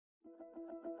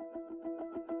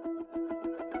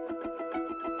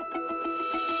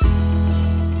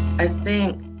I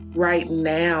think right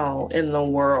now in the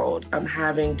world, I'm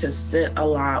having to sit a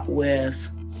lot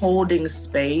with holding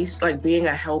space, like being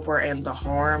a helper and the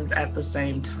harmed at the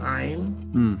same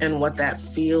time, and what that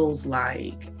feels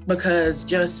like. Because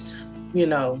just, in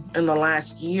the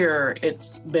last year,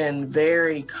 it's been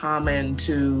very common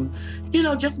to,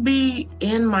 just be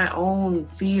in my own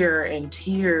fear and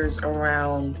tears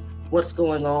around what's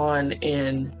going on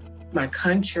in my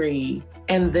country,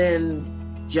 and then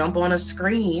jump on a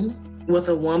screen with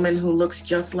a woman who looks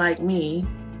just like me,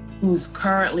 who's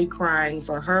currently crying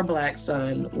for her Black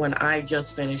son when I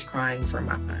just finished crying for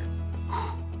mine.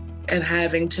 And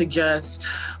having to just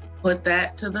put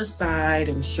that to the side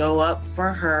and show up for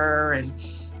her and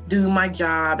do my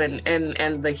job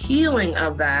and the healing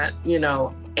of that,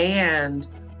 and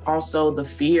also the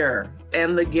fear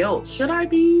and the guilt. Should I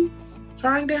be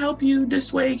trying to help you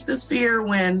dissuade this fear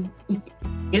when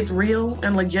it's real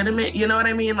and legitimate? You know what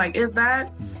I mean? Like, is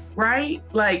that right?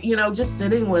 Like, just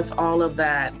sitting with all of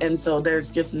that. And so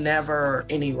there's just never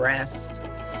any rest.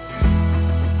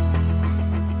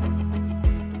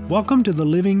 Welcome to the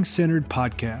Living Centered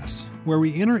Podcast, where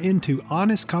we enter into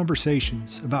honest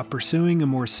conversations about pursuing a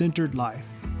more centered life,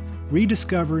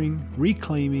 rediscovering,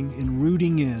 reclaiming, and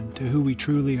rooting in to who we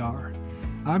truly are.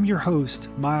 I'm your host,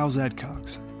 Miles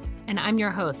Adcox. And I'm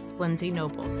your host, Lindsay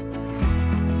Nobles.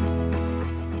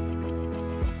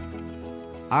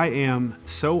 I am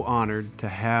so honored to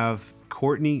have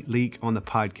Courtney Leak on the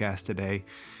podcast today.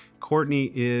 Courtney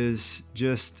is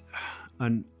just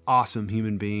an awesome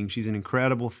human being. She's an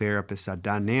incredible therapist, a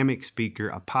dynamic speaker,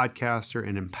 a podcaster,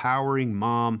 an empowering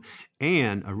mom,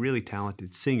 and a really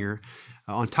talented singer.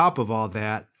 On top of all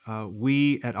that,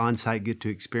 we at Onsite get to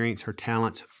experience her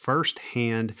talents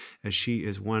firsthand, as she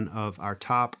is one of our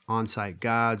top on-site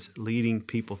guides, leading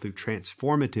people through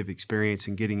transformative experience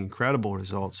and getting incredible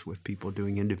results with people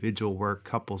doing individual work,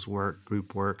 couples work,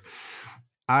 group work.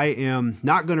 I am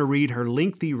not going to read her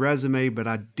lengthy resume, but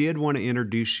I did want to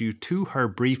introduce you to her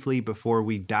briefly before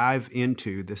we dive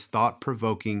into this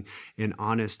thought-provoking and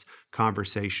honest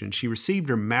conversation. She received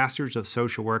her master's of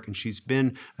social work, and she's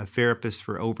been a therapist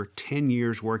for over 10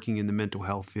 years working in the mental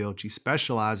health field. She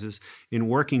specializes in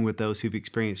working with those who've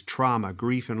experienced trauma,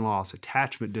 grief and loss,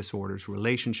 attachment disorders,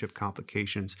 relationship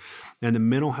complications, and the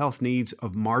mental health needs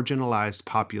of marginalized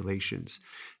populations.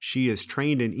 She is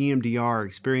trained in EMDR,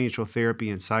 experiential therapy,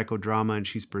 and psychodrama, and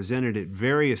she's presented at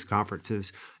various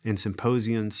conferences and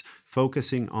symposiums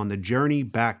focusing on the journey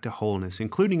back to wholeness,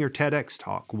 including her TEDx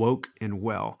talk, Woke and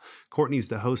Well. Courtney's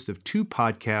the host of two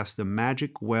podcasts, The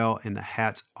Magic Well and the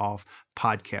Hats Off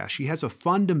podcast. She has a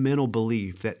fundamental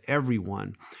belief that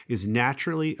everyone is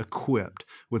naturally equipped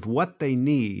with what they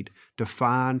need to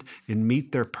find and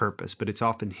meet their purpose, but it's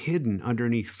often hidden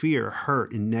underneath fear,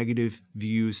 hurt, and negative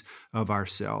views of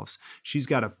ourselves. She's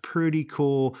got a pretty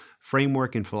cool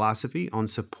framework and philosophy on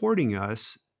supporting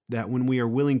us that when we are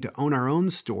willing to own our own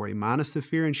story, minus the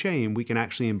fear and shame, we can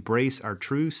actually embrace our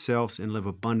true selves and live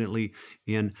abundantly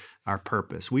in our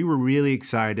purpose. We were really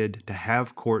excited to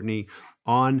have Courtney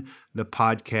on the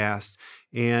podcast,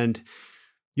 and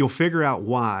you'll figure out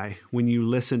why when you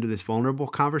listen to this vulnerable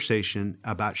conversation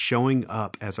about showing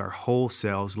up as our whole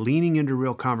selves, leaning into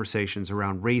real conversations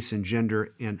around race and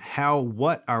gender, and how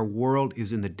what our world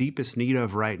is in the deepest need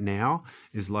of right now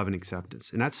is love and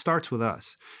acceptance. And that starts with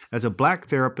us. As a Black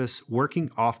therapist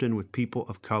working often with people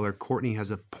of color, Courtney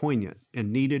has a poignant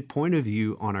and needed point of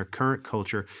view on our current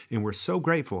culture, and we're so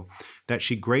grateful that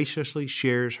she graciously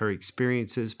shares her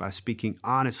experiences by speaking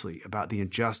honestly about the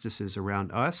injustices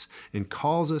around us and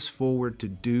calls us forward to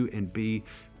do and be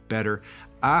better.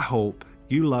 I hope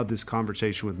you love this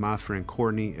conversation with my friend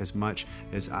Courtney as much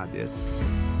as I did.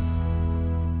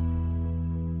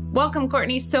 Welcome,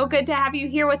 Courtney. So good to have you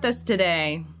here with us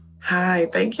today. Hi,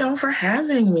 thank y'all for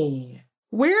having me.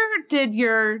 Where did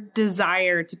your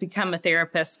desire to become a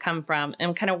therapist come from?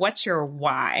 And kind of what's your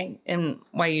why and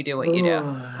why you do what you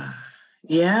do?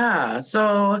 Yeah,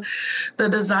 so the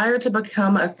desire to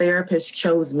become a therapist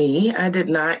chose me. I did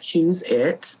not choose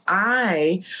it.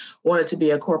 I wanted to be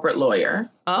a corporate lawyer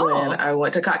when I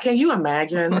went to college. Can you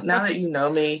imagine? Now that you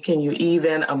know me, can you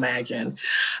even imagine?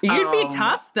 You'd be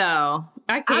tough, though.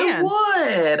 I can.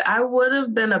 I would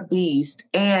have been a beast,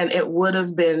 and it would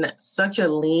have been such a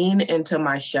lean into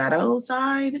my shadow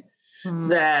side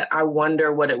that I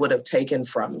wonder what it would have taken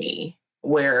from me,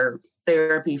 where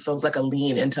therapy feels like a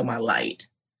lean into my light.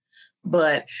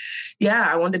 But yeah,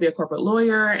 I wanted to be a corporate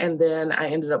lawyer. And then I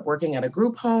ended up working at a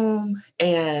group home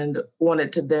and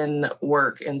wanted to then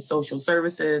work in social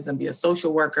services and be a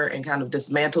social worker and kind of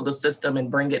dismantle the system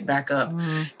and bring it back up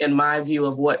in my view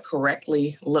of what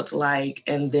correctly looked like.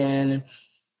 And then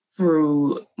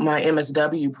through my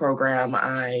MSW program,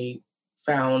 I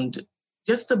found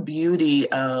just the beauty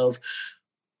of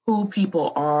who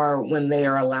people are when they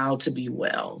are allowed to be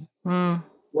well,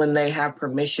 when they have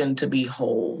permission to be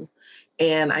whole.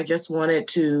 And I just wanted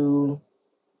to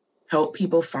help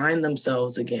people find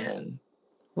themselves again.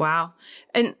 Wow.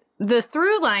 And the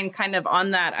through line kind of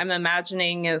on that, I'm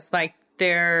imagining, is like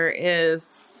there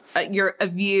is a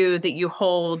view that you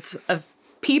hold of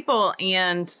people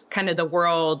and kind of the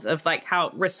world of like how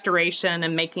restoration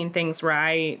and making things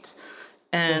right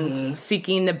and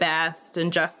seeking the best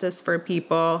and justice for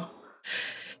people.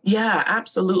 Yeah,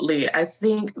 absolutely. I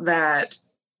think that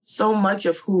so much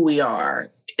of who we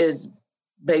are is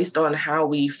based on how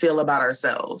we feel about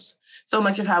ourselves. So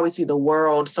much of how we see the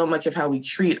world, so much of how we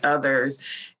treat others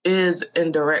is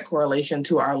in direct correlation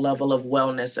to our level of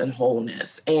wellness and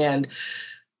wholeness. And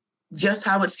just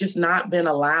how it's just not been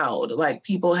allowed. Like,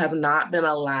 people have not been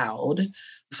allowed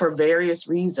for various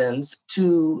reasons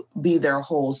to be their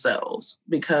whole selves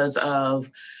because of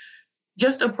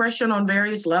just oppression on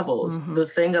various levels. The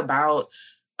thing about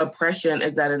oppression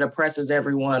is that it oppresses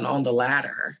everyone on the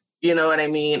ladder. You know what I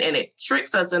mean? And it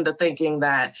tricks us into thinking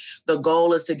that the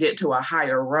goal is to get to a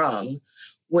higher rung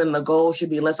when the goal should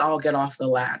be, let's all get off the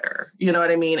ladder. You know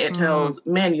what I mean? It tells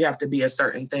men you have to be a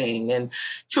certain thing, and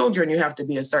children you have to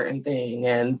be a certain thing,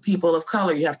 and people of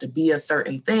color you have to be a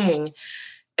certain thing.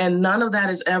 And none of that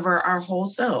is ever our whole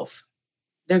self.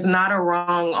 There's not a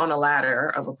rung on a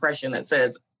ladder of oppression that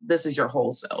says, this is your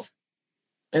whole self.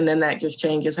 And then that just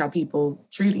changes how people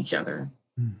treat each other.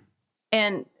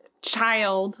 And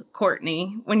child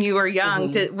Courtney, when you were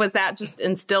young, was that just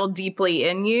instilled deeply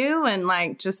in you and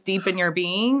like just deep in your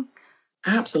being?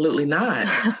 Absolutely not.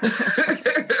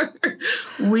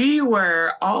 We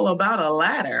were all about a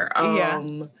ladder.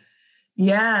 I'm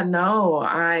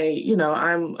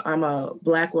a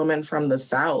Black woman from the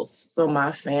South. So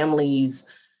my family's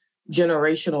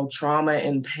generational trauma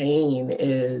and pain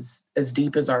is as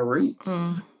deep as our roots.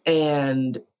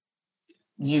 And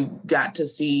you got to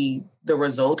see the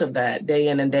result of that day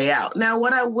in and day out. Now,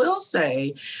 what I will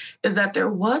say is that there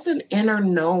was an inner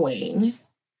knowing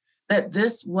that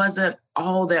this wasn't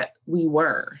all that we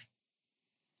were.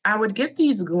 I would get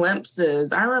these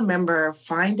glimpses. I remember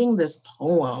finding this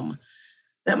poem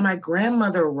that my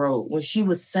grandmother wrote when she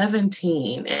was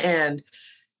 17. And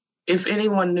if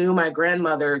anyone knew my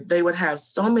grandmother, they would have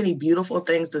so many beautiful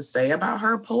things to say about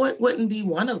her. Poet wouldn't be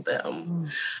one of them.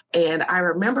 And I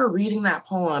remember reading that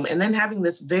poem and then having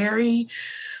this very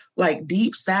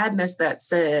deep sadness that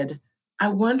said, I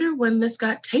wonder when this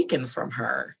got taken from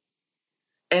her.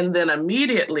 And then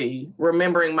immediately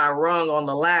remembering my rung on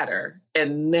the ladder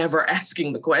and never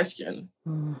asking the question.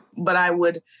 But I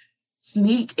would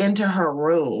sneak into her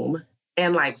room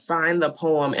and find the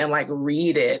poem and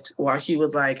read it while she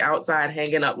was outside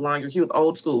hanging up laundry. She was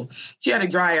old school. She had a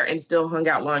dryer and still hung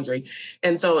out laundry.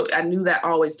 And so I knew that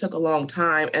always took a long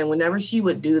time. And whenever she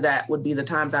would do that would be the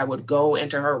times I would go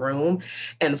into her room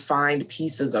and find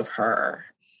pieces of her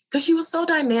because she was so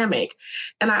dynamic.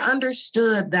 And I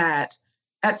understood that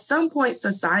at some point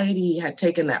society had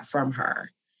taken that from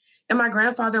her. And my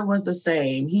grandfather was the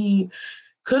same. He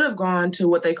could have gone to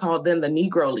what they called then the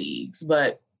Negro Leagues,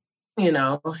 but he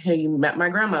met my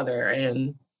grandmother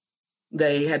and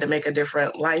they had to make a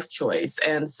different life choice.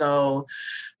 And so,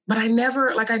 but I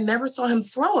never saw him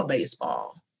throw a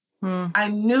baseball. I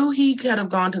knew he could have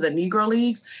gone to the Negro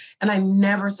Leagues and I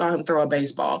never saw him throw a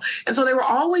baseball. And so there were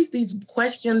always these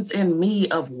questions in me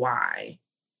of why.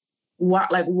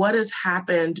 What has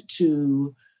happened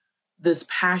to this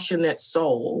passionate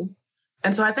soul?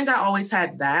 And so I think I always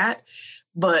had that,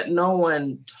 but no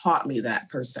one taught me that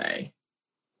per se.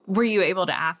 Were you able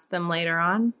to ask them later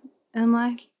on in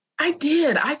life? I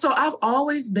did. I've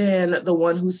always been the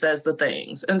one who says the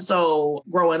things. And so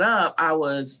growing up, I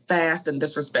was fast and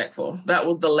disrespectful. That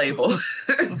was the label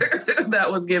that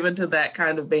was given to that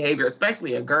kind of behavior,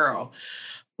 especially a girl.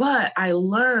 But I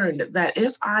learned that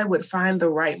if I would find the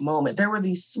right moment, there were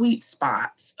these sweet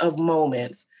spots of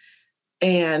moments.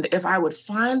 And if I would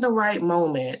find the right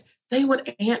moment, they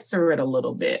would answer it a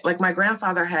little bit. My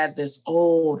grandfather had this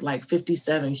old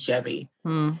 57 Chevy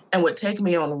and would take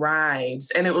me on rides.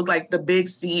 And it was the big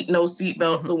seat, no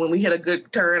seatbelt. So when we hit a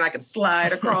good turn, I could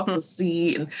slide across the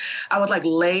seat. And I would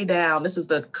lay down. This is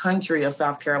the country of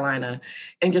South Carolina,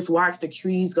 and just watch the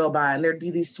trees go by. And there'd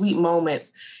be these sweet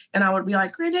moments. And I would be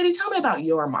like, Granddaddy, tell me about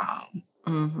your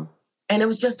mom. And it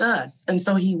was just us. And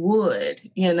so he would,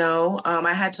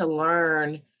 I had to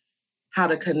learn how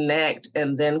to connect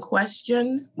and then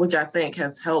question, which I think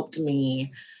has helped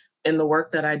me in the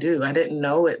work that I do. I didn't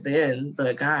know it then,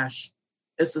 but gosh,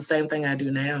 it's the same thing I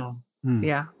do now.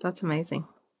 Yeah, that's amazing.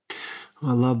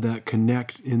 I love that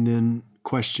connect and then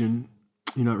question.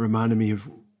 It reminded me of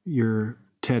your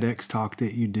TEDx talk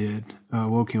that you did,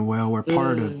 Woken Well, where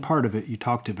part of it you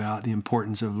talked about the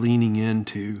importance of leaning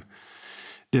into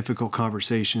difficult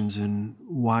conversations and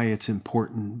why it's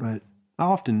important. But I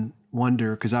often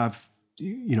wonder, because I've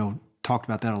talked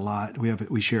about that a lot.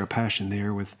 We share a passion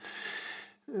there with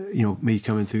me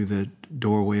coming through the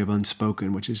doorway of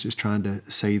unspoken, which is just trying to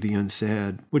say the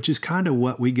unsaid, which is kind of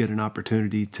what we get an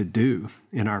opportunity to do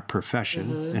in our profession.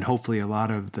 Mm-hmm. And hopefully a lot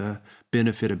of the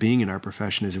benefit of being in our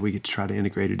profession is that we get to try to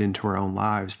integrate it into our own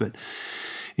lives. But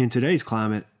in today's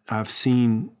climate, I've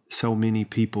seen so many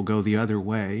people go the other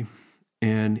way.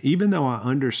 And even though I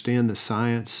understand the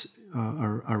science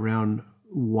around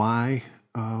why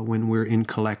when we're in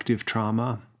collective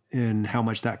trauma, and how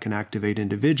much that can activate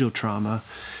individual trauma,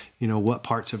 what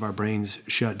parts of our brains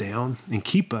shut down and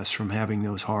keep us from having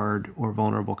those hard or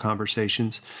vulnerable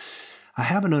conversations. I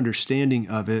have an understanding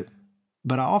of it,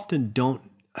 but I often don't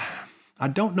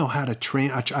know how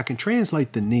to I can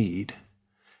translate the need,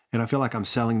 and I feel like I'm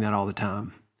selling that all the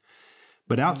time.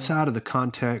 But outside of the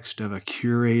context of a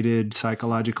curated,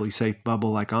 psychologically safe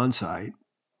bubble like Onsite,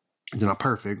 it's not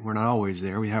perfect. We're not always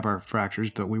there. We have our fractures,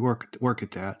 but we work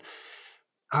at that.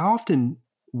 I often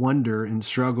wonder and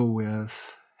struggle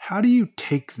with, how do you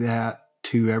take that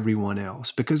to everyone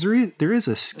else? Because there is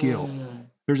a skill.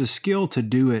 There's a skill to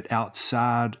do it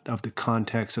outside of the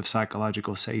context of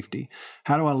psychological safety.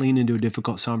 How do I lean into a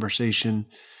difficult conversation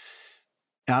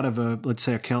out of let's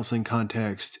say a counseling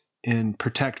context and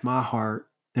protect my heart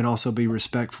and also be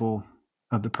respectful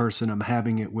of the person I'm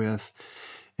having it with?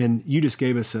 And you just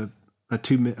gave us a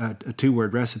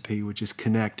two-word recipe, which is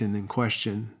connect and then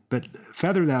question. But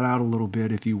feather that out a little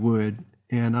bit, if you would.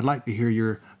 And I'd like to hear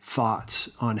your thoughts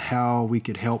on how we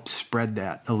could help spread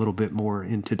that a little bit more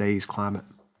in today's climate.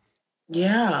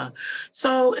 Yeah.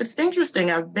 So it's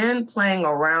interesting. I've been playing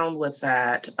around with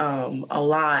that a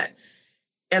lot.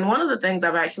 And one of the things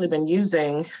I've actually been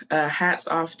using, hats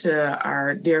off to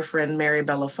our dear friend Mary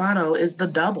Bellafato, is the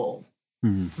double.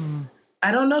 Mm-hmm.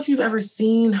 I don't know if you've ever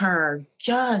seen her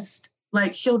just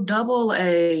she'll double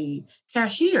a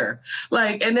cashier,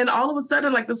 and then all of a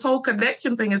sudden, this whole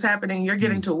connection thing is happening. You're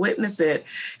getting to witness it.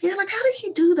 You're like, how did she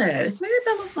do that? Is Mary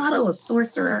Bellafato a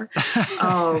sorcerer?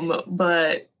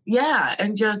 But yeah,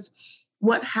 and just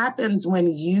what happens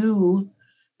when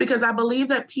because I believe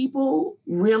that people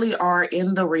really are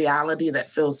in the reality that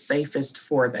feels safest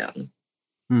for them.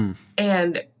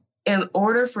 And in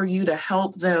order for you to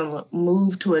help them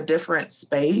move to a different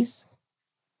space,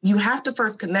 you have to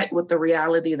first connect with the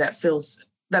reality that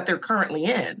they're currently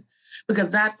in,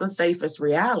 because that's the safest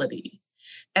reality.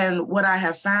 And what I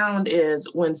have found is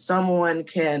when someone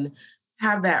can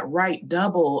have that right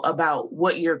double about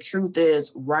what your truth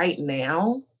is right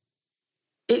now,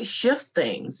 it shifts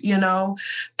things,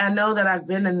 I know that I've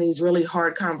been in these really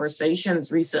hard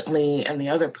conversations recently, and the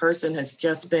other person has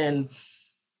just been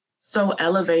so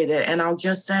elevated. And I'll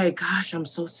just say, gosh, I'm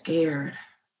so scared.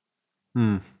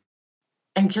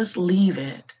 And just leave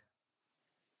it.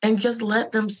 And just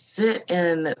let them sit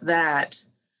in that,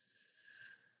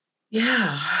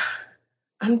 yeah,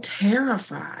 I'm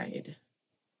terrified,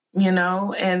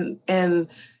 and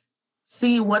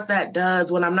see what that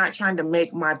does when I'm not trying to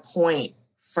make my point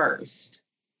first.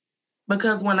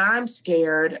 Because when I'm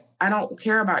scared, I don't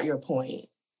care about your point.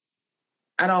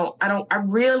 I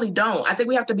really don't. I think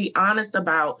we have to be honest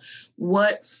about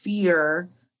what fear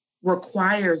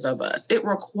requires of us. It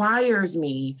requires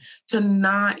me to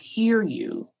not hear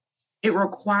you. It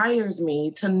requires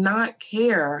me to not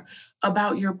care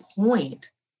about your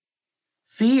point.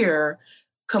 Fear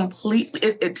completely,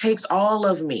 it takes all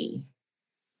of me.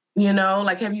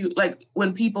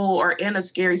 When people are in a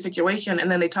scary situation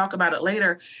and then they talk about it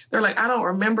later, they're like, I don't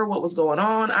remember what was going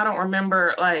on. I don't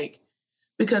remember,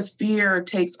 because fear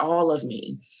takes all of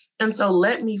me. And so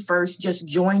let me first just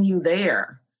join you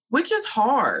there, which is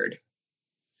hard.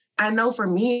 I know for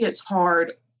me, it's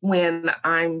hard when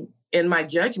I'm in my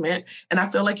judgment and I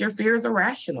feel like your fear is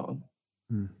irrational.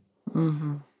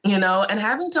 Mm-hmm. And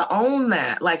having to own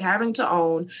that,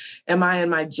 am I in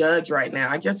my judge right now?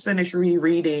 I just finished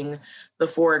rereading the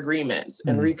 4 Agreements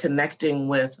and reconnecting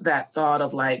with that thought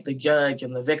of the judge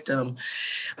and the victim.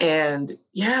 And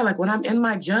yeah, when I'm in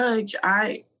my judge,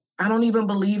 I don't even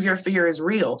believe your fear is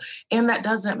real. And that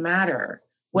doesn't matter.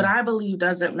 What I believe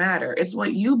doesn't matter. It's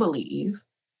what you believe.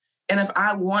 And if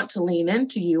I want to lean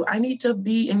into you, I need to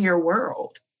be in your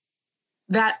world.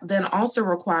 That then also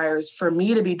requires for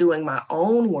me to be doing my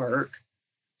own work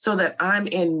so that I'm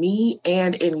in me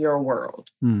and in your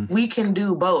world. We can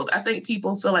do both. I think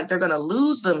people feel like they're going to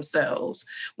lose themselves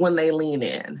when they lean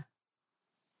in.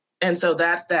 And so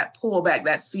that's that pullback,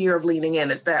 that fear of leaning in.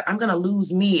 It's that I'm going to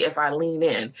lose me if I lean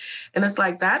in. And it's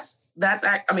like, that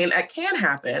can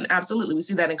happen. Absolutely. We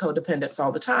see that in codependence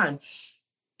all the time.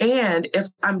 And if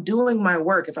I'm doing my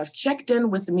work, if I've checked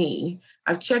in with me,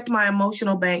 I've checked my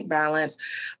emotional bank balance,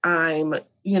 I'm,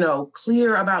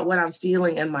 clear about what I'm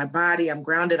feeling in my body, I'm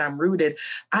grounded, I'm rooted,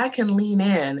 I can lean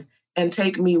in and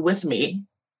take me with me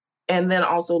and then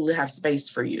also have space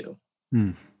for you.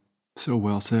 So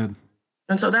well said.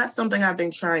 And so that's something I've been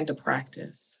trying to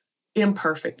practice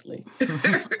imperfectly.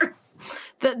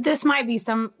 This might be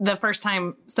the first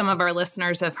time some of our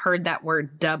listeners have heard that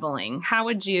word doubling. How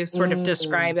would you sort of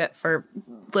describe it for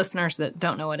listeners that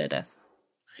don't know what it is?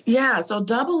 Yeah, so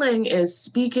doubling is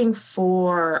speaking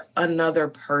for another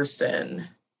person.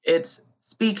 It's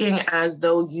speaking as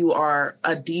though you are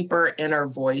a deeper inner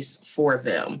voice for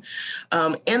them.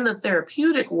 In the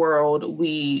therapeutic world,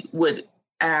 we would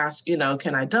ask,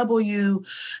 can I double you?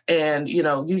 And,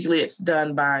 usually it's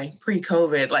done by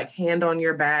pre-COVID, like hand on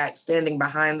your back, standing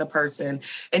behind the person,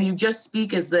 and you just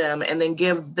speak as them and then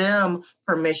give them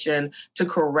permission to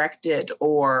correct it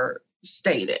or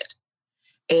state it.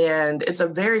 And it's a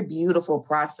very beautiful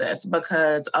process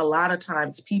because a lot of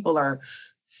times people are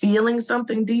feeling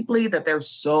something deeply that they're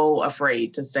so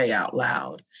afraid to say out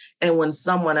loud. And when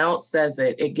someone else says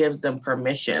it, it gives them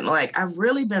permission. Like, I've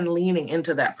really been leaning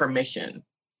into that permission.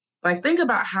 Like, think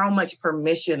about how much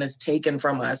permission is taken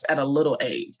from us at a little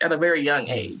age, at a very young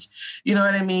age. You know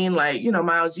what I mean? Like,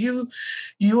 Miles, you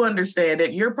understand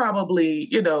it. You're probably,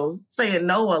 saying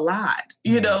no a lot,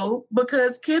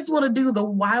 because kids want to do the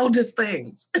wildest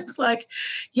things. It's like,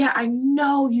 yeah, I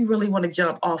know you really want to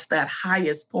jump off that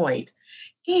highest point.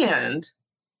 And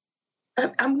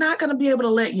I'm not going to be able to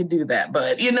let you do that,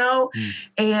 bud,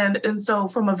 And so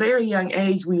from a very young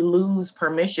age, we lose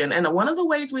permission. And one of the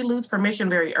ways we lose permission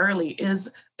very early is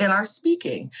in our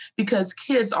speaking, because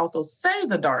kids also say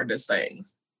the darndest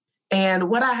things. And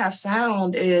what I have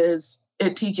found is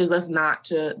it teaches us not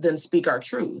to then speak our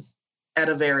truth at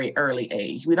a very early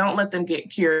age. We don't let them get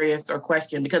curious or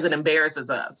question because it embarrasses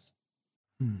us.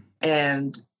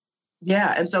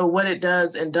 And so what it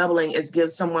does in doubling is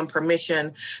give someone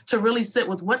permission to really sit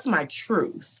with what's my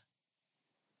truth.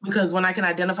 Because when I can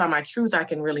identify my truth, I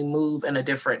can really move in a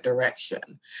different direction.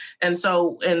 And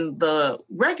so in the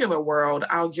regular world,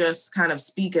 I'll just kind of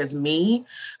speak as me.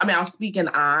 I'll speak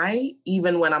in I,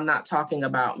 even when I'm not talking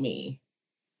about me.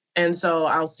 And so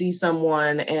I'll see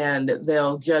someone and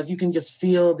you can just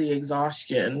feel the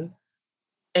exhaustion.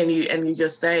 And you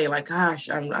just say like, gosh,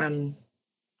 I'm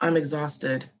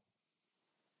exhausted.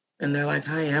 And they're like,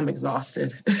 I am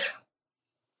exhausted,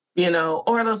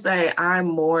 or they'll say, I'm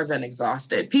more than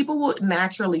exhausted. People will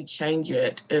naturally change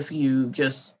it if you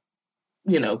just,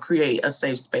 create a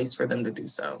safe space for them to do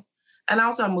so. And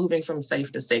also I'm moving from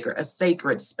safe to sacred, a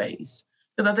sacred space.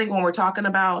 Because I think when we're talking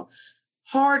about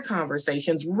hard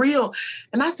conversations, real,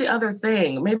 and that's the other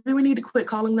thing, maybe we need to quit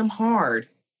calling them hard.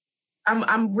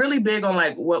 I'm really big on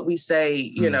like what we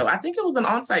say, I think it was an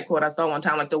on-site quote I saw one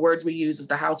time, like the words we use is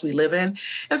the house we live in.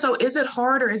 And so is it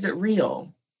hard or is it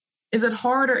real? Is it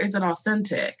hard or is it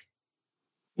authentic?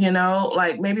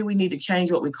 Like maybe we need to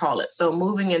change what we call it. So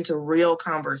moving into real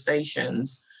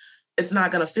conversations, it's not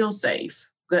going to feel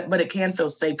safe, but it can feel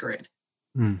sacred.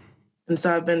 And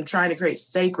so I've been trying to create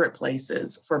sacred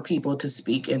places for people to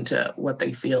speak into what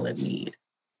they feel and need.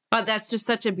 But that's just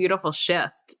such a beautiful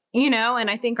shift, and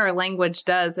I think our language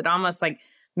does. It almost like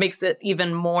makes it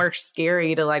even more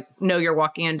scary to like know you're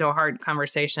walking into a hard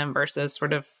conversation versus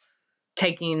sort of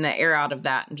taking the air out of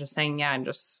that and just saying, yeah,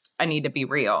 I need to be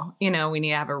real. We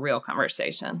need to have a real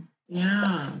conversation. Yeah.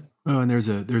 So. Oh, and there's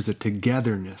a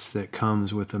togetherness that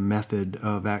comes with a method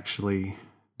of actually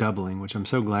doubling, which I'm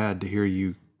so glad to hear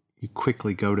you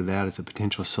quickly go to that as a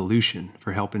potential solution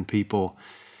for helping people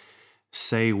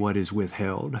say what is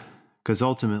withheld. Because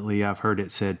ultimately, I've heard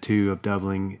it said too of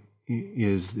doubling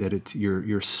is that it's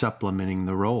you're supplementing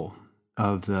the role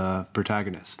of the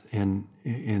protagonist,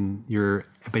 and you're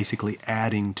basically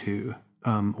adding to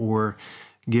or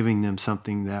giving them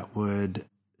something that would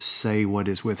say what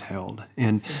is withheld.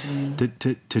 And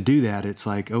to do that, it's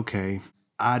like, okay,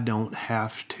 I don't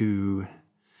have to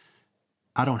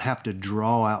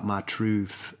draw out my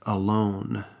truth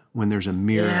alone when there's a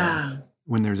mirror. Yeah.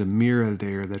 When there's a mirror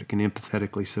there that can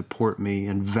empathetically support me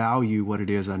and value what it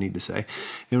is I need to say.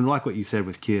 And like what you said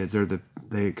with kids,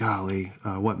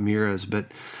 what mirrors, but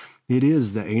it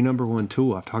is the number one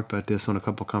tool. I've talked about this on a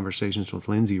couple of conversations with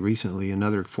Lindsay recently.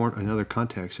 Another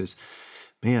context is,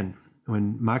 man,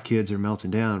 when my kids are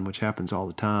melting down, which happens all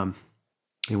the time,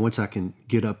 and once I can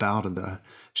get up out of the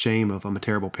shame of I'm a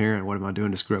terrible parent, what am I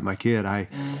doing to screw up my kid? I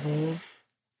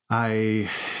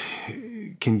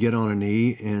can get on a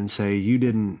knee and say, you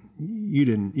didn't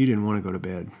want to go to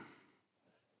bed.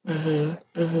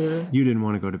 You didn't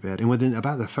want to go to bed. And within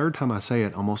about the third time I say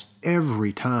it, almost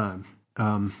every time,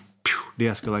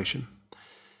 de-escalation.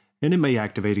 And it may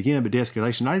activate again, but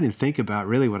de-escalation, I didn't think about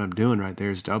really what I'm doing right there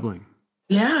is doubling.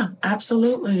 Yeah,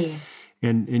 absolutely.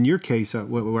 And in your case,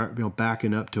 we're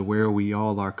backing up to where we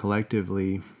all are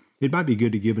collectively. It might be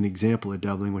good to give an example of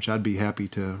doubling, which I'd be happy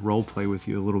to role play with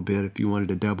you a little bit if you wanted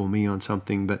to double me on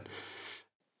something. But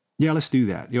yeah, let's do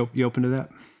that. You open to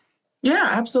that? Yeah,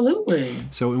 absolutely.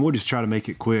 So, and we'll just try to make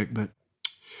it quick. But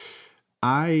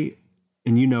I'll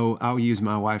use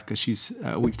my wife because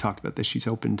we've talked about this. She's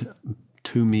open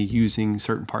to me using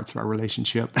certain parts of our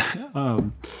relationship.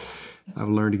 I've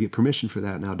learned to get permission for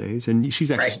that nowadays. And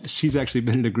she's actually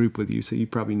been in a group with you, so you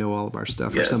probably know all of our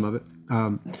stuff or some of it.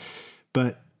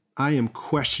 But I am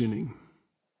questioning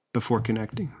before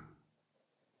connecting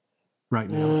right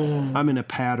now. I'm in a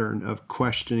pattern of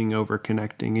questioning over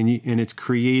connecting, and it's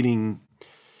creating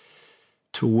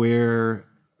to where,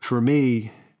 for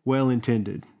me,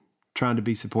 well-intended, trying to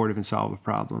be supportive and solve a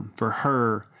problem. For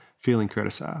her, feeling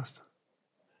criticized.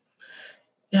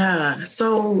 Yeah.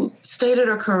 So stated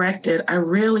or corrected, I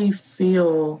really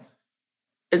feel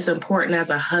it's important as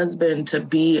a husband to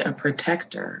be a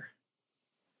protector,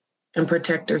 and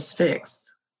protectors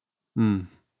fix.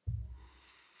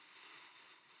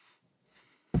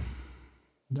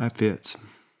 That fits.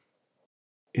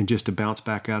 And just to bounce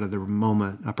back out of the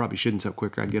moment, I probably shouldn't so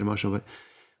quick, I'd get emotional, but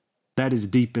that is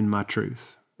deep in my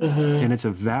truth. And it's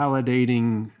a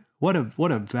validating, what a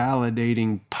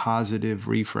validating positive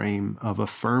reframe of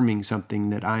affirming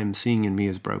something that I am seeing in me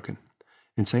as broken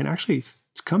and saying, actually, it's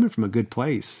coming from a good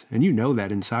place. And you know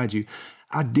that inside you.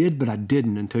 I did, but I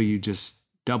didn't until you just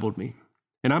doubled me.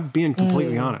 And I'm being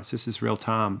completely honest. This is real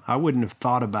time. I wouldn't have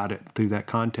thought about it through that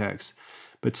context,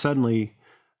 but suddenly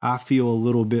I feel a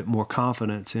little bit more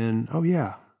confidence in, oh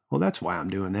yeah, well, that's why I'm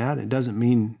doing that. It doesn't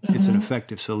mean it's an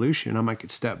effective solution. I might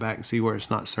could step back and see where it's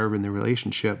not serving the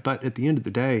relationship. But at the end of the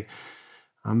day,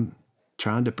 I'm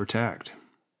trying to protect.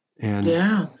 And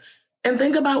And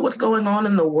think about what's going on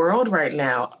in the world right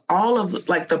now. All of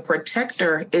the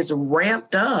protector is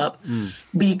ramped up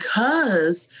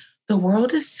because the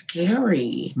world is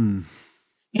scary.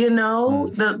 You know,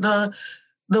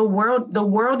 the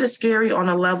world is scary on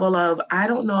a level of, I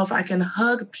don't know if I can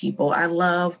hug people I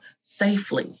love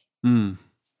safely.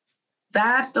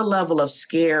 That's the level of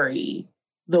scary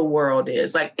the world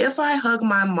is. Like, if I hug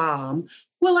my mom,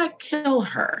 will I kill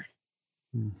her?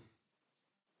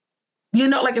 You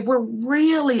know, like, if we're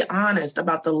really honest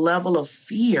about the level of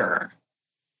fear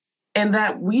and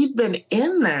that we've been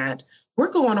in that,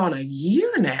 we're going on a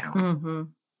year now.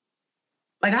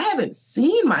 Like, I haven't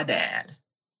seen my dad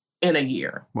in a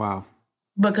year. Wow.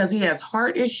 Because he has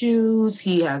heart issues,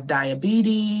 he has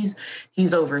diabetes,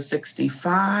 he's over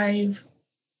 65,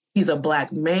 he's a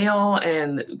Black male,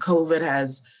 and COVID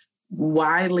has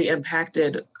widely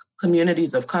impacted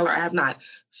communities of color. I have not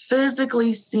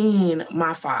physically seen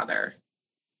my father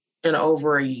in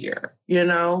over a year, you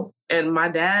know? And my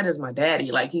dad is my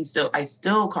daddy. Like, I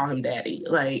still call him daddy.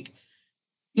 Like,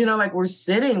 you know, like, we're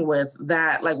sitting with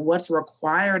that, like, what's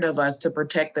required of us to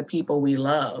protect the people we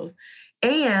love.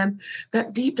 And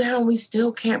that deep down, we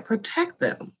still can't protect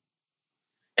them.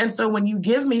 And so when you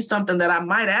give me something that I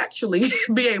might actually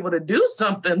be able to do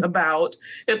something about,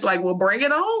 it's like, well, bring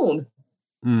it on.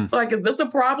 Like, is this a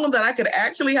problem that I could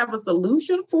actually have a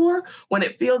solution for when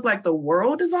it feels like the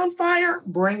world is on fire?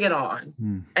 Bring it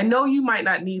on. I know you might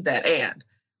not need that, and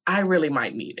I really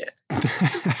might need it.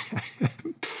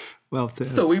 Well,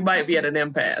 so we might be at an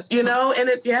impasse, you know, and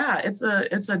it's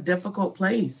a difficult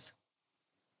place.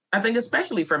 I think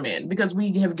especially for men, because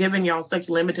we have given y'all such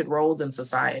limited roles in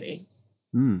society.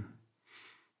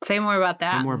 Say more about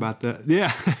that. Say more about that.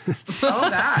 Yeah. Oh,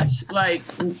 gosh. Like,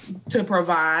 to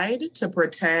provide, to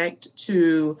protect,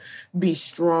 to be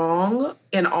strong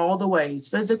in all the ways,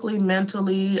 physically,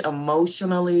 mentally,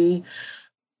 emotionally,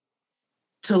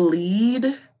 to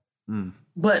lead,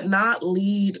 but not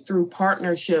lead through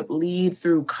partnership, lead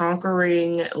through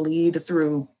conquering, lead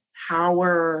through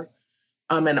power,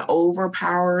 and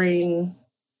overpowering.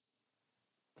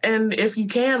 And if you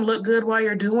can, look good while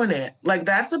you're doing it. Like,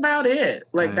 that's about it.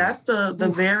 Like, that's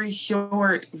the very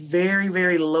short, very,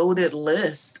 very loaded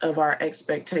list of our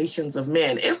expectations of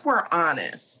men, if we're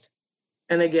honest.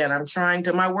 And again,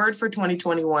 my word for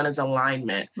 2021 is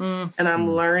alignment. And I'm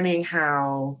learning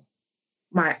how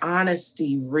my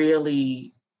honesty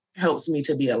really helps me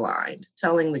to be aligned.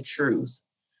 Telling the truth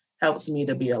helps me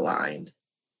to be aligned.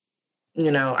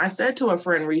 You know, I said to a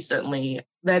friend recently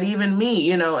that even me,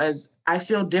 you know, as I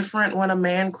feel different when a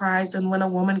man cries than when a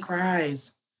woman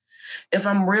cries. If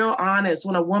I'm real honest,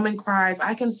 when a woman cries,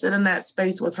 I can sit in that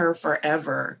space with her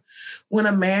forever. When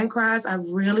a man cries, I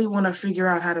really want to figure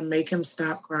out how to make him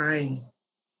stop crying.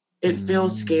 It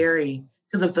feels scary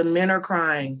because if the men are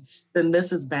crying, then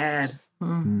this is bad.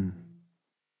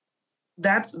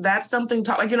 That's something,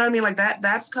 like, you know what I mean? Like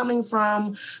that's coming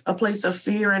from a place of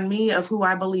fear in me of who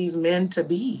I believe men to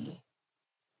be.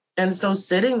 And so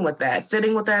sitting with that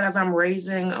as I'm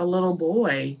raising a little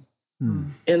boy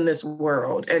in this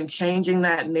world and changing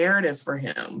that narrative for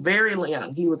him. Very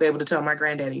young, he was able to tell my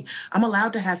granddaddy, I'm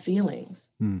allowed to have feelings.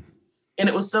 And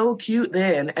it was so cute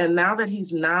then. And now that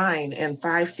he's 9 and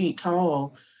 5 feet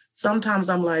tall, sometimes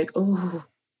I'm like, oh,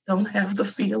 don't have the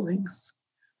feelings.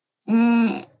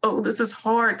 Oh, this is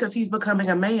hard because he's becoming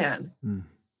a man.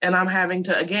 And I'm having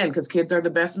to, again, because kids are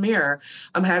the best mirror,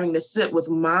 I'm having to sit with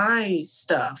my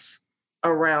stuff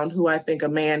around who I think a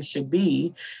man should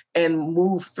be and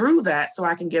move through that so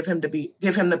I can give him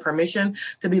the permission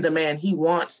to be the man he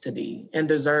wants to be and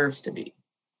deserves to be.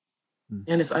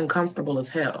 And it's uncomfortable as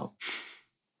hell.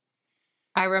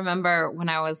 I remember when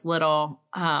I was little,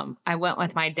 I went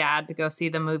with my dad to go see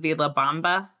the movie La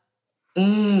Bamba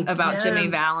about Jimmy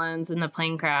Valens and the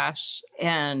plane crash.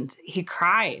 And he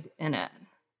cried in it.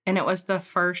 And it was the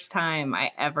first time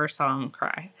I ever saw him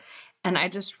cry. And I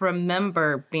just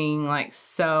remember being like,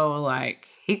 so like,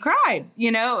 he cried,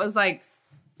 you know, it was like,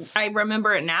 I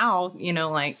remember it now, you know,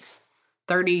 like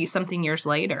 30 something years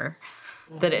later,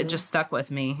 that it just stuck with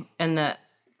me. And that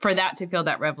for that to feel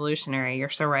that revolutionary, you're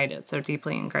so right. It's so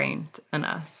deeply ingrained in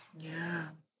us. Yeah.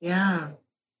 Yeah.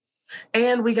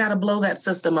 And we got to blow that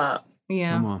system up.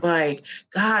 Yeah. Like,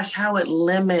 gosh, how it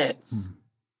limits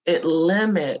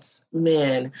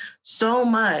men so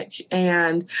much.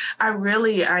 And I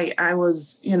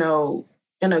was, you know,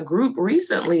 in a group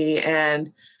recently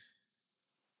and,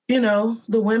 you know,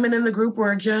 the women in the group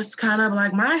were just kind of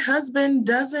like, my husband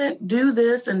doesn't do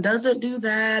this and doesn't do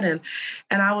that. And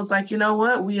I was like, you know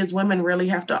what? We as women really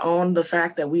have to own the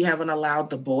fact that we haven't allowed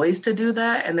the boys to do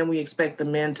that. And then we expect the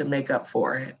men to make up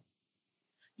for it.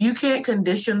 You can't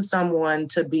condition someone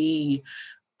to be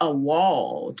a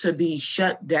wall, to be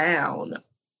shut down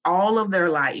all of their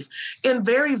life in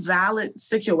very valid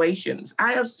situations.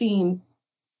 I have seen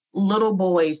little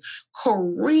boys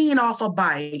careen off a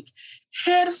bike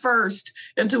head first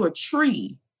into a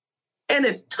tree and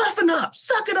it's toughen up,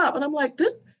 suck it up. And I'm like,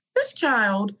 this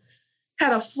child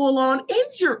had a full-on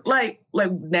injury. Like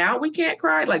now we can't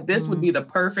cry. Like this would be the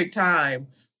perfect time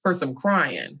for some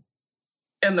crying.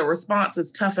 And the response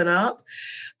is toughen up.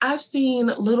 I've seen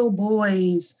little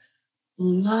boys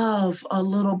love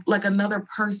another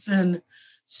person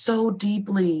so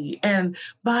deeply and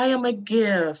buy them a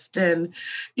gift and,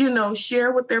 you know,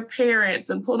 share with their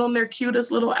parents and put on their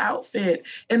cutest little outfit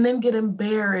and then get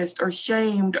embarrassed or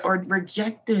shamed or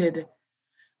rejected.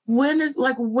 When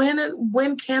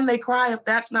can they cry if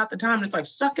that's not the time? And it's like,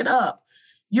 suck it up.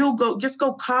 Just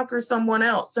go conquer someone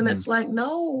else. And it's like,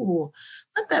 no,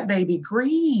 let that baby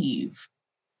grieve.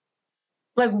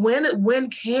 Like when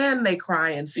can they cry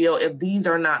and feel if these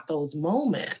are not those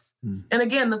moments? And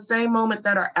again, the same moments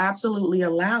that are absolutely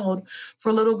allowed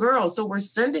for little girls. So we're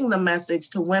sending the message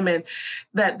to women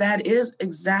that is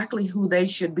exactly who they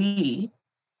should be.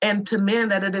 And to men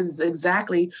that it is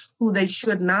exactly who they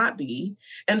should not be.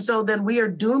 And so then we are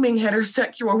dooming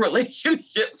heterosexual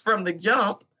relationships from the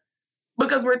jump.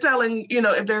 Because we're telling, you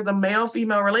know, if there's a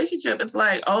male-female relationship, it's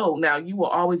like, oh, now you will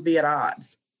always be at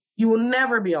odds. You will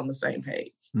never be on the same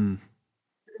page.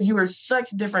 You are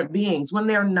such different beings when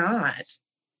they're not.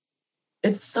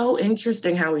 It's so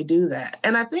interesting how we do that.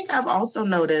 And I think I've also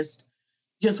noticed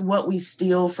just what we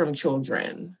steal from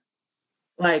children.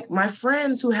 Like my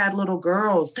friends who had little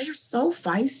girls, they're so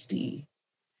feisty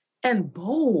and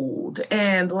bold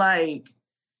and like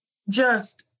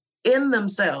just in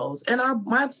themselves. And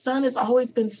my son has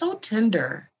always been so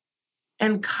tender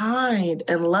and kind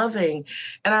and loving.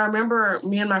 And I remember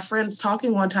me and my friends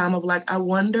talking one time of like, I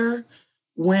wonder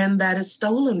when that is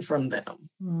stolen from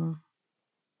them.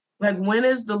 Like when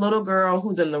is the little girl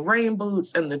who's in the rain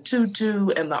boots and the tutu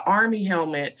and the army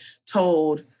helmet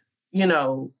told, you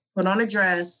know, put on a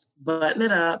dress, button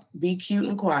it up, be cute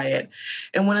and quiet.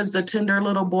 And when is the tender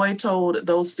little boy told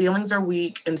those feelings are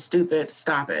weak and stupid,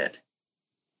 stop it.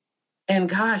 And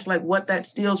gosh, like what that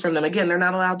steals from them. Again, they're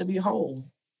not allowed to be whole.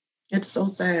 It's so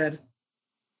sad.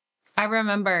 I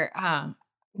remember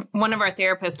one of our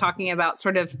therapists talking about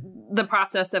sort of the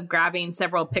process of grabbing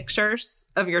several pictures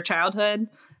of your childhood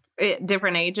at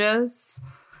different ages.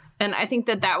 And I think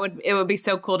that it would be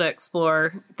so cool to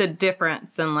explore the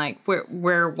difference and like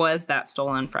where was that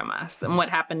stolen from us and what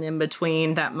happened in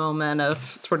between that moment of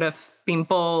sort of being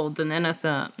bold and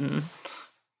innocent and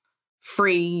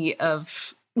free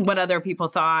of what other people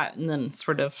thought, and then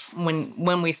sort of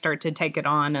when we start to take it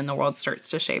on and the world starts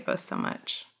to shape us so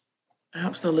much.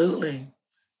 Absolutely.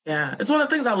 Yeah. It's one of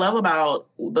the things I love about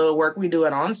the work we do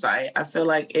at Onsite. I feel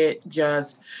like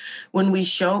when we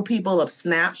show people a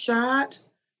snapshot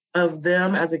of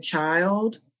them as a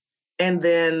child and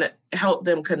then help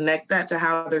them connect that to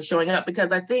how they're showing up,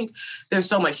 because I think there's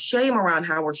so much shame around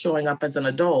how we're showing up as an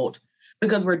adult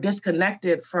because we're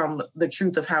disconnected from the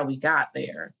truth of how we got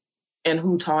there and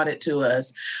who taught it to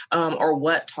us, or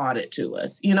what taught it to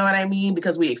us. You know what I mean?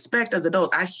 Because we expect as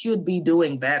adults, I should be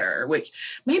doing better, which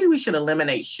maybe we should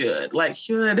eliminate should. Like,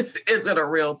 should isn't a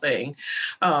real thing.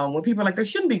 When people are like, there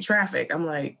shouldn't be traffic, I'm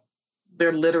like,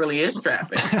 there literally is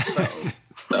traffic.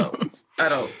 So I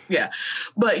don't, yeah.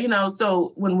 But,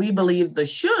 so when we believe the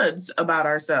shoulds about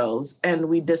ourselves and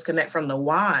we disconnect from the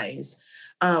whys,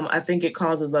 I think it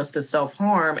causes us to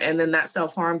self-harm. And then that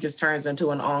self-harm just turns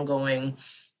into an ongoing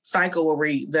cycle where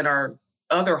we then are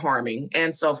other harming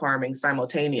and self-harming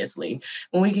simultaneously.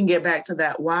 When we can get back to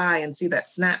that why and see that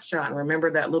snapshot and remember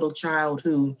that little child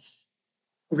who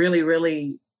really,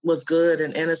 really was good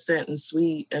and innocent and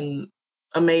sweet and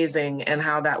amazing, and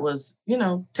how that was,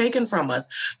 taken from us,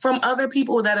 from other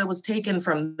people, that it was taken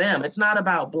from them. It's not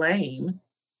about blame.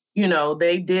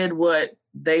 They did what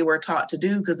they were taught to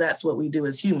do because that's what we do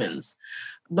as humans.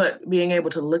 But being able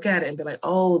to look at it and be like,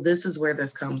 oh, this is where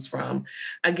this comes from.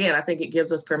 Again, I think it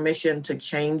gives us permission to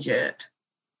change it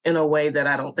in a way that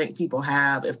I don't think people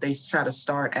have if they try to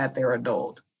start at their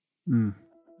adult. Mm.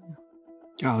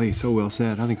 Golly, so well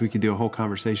said. I think we could do a whole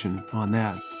conversation on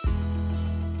that.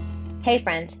 Hey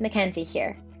friends, Mackenzie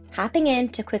here, hopping in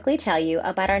to quickly tell you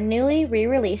about our newly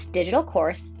re-released digital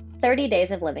course, 30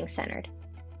 Days of Living Centered.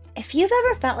 If you've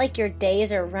ever felt like your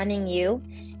days are running you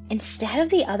instead of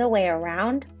the other way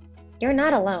around, you're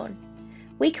not alone.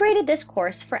 We created this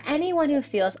course for anyone who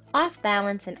feels off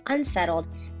balance and unsettled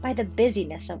by the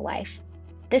busyness of life.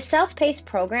 This self-paced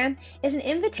program is an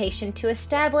invitation to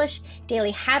establish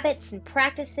daily habits and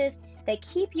practices that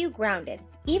keep you grounded,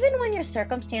 even when your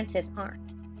circumstances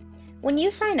aren't. When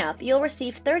you sign up, you'll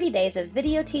receive 30 days of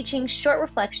video teaching, short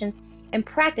reflections, and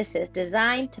practices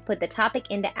designed to put the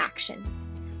topic into action.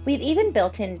 We've even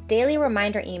built in daily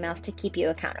reminder emails to keep you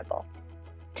accountable.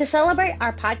 To celebrate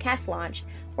our podcast launch,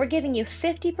 we're giving you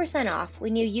 50% off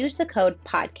when you use the code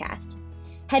PODCAST.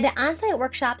 Head to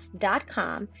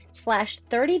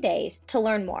onsiteworkshops.com/30days to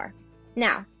learn more.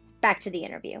 Now, back to the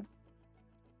interview.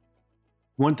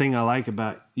 One thing I like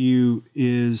about you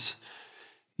is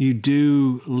you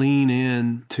do lean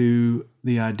in to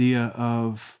the idea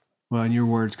of, well, in your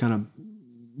words, kind of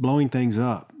blowing things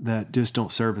up that just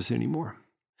don't serve us anymore.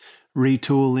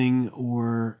 Retooling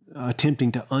or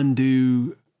attempting to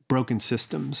undo broken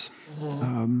systems,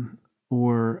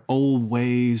 or old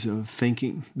ways of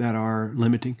thinking that are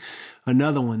limiting.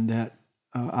 Another one that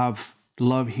I've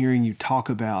loved hearing you talk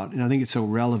about, and I think it's so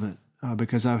relevant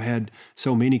because I've had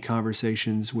so many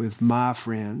conversations with my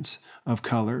friends of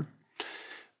color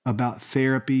about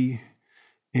therapy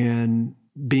and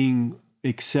being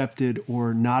accepted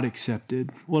or not accepted.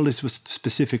 Well, this was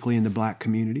specifically in the Black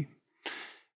community.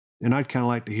 And I'd kind of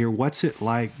like to hear, what's it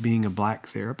like being a Black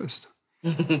therapist?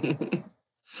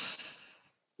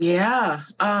 Yeah,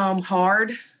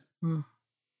 hard,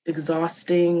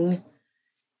 exhausting,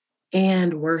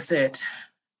 and worth it.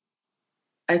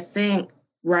 I think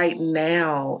right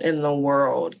now in the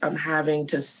world, I'm having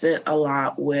to sit a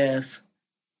lot with,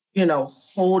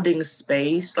 holding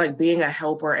space, like being a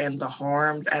helper and the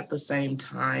harmed at the same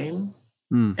time,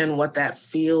 and what that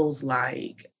feels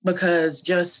like. Because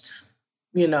just,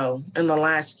 in the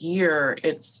last year,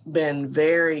 it's been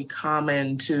very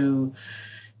common to,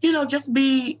 just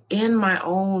be in my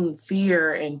own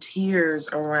fear and tears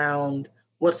around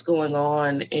what's going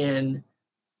on in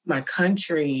my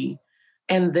country,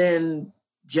 and then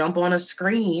jump on a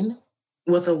screen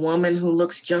with a woman who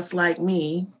looks just like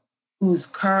me, who's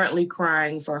currently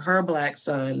crying for her Black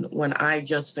son when I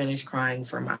just finished crying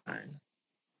for mine.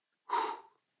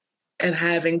 And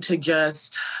having to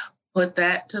just put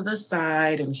that to the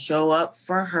side and show up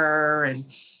for her and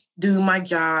do my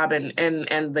job,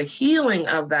 and the healing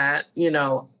of that,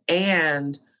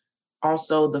 and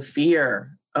also the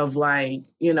fear of and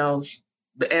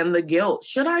the guilt.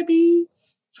 Should I be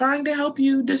trying to help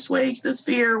you dissuade this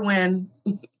fear when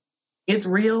it's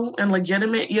real and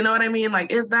legitimate? You know what I mean?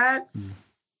 Like, is that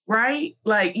right?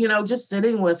 Like, just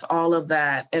sitting with all of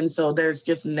that. And so there's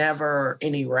just never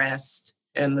any rest.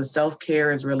 And the self-care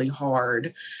is really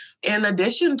hard. In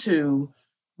addition to,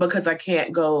 because I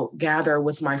can't go gather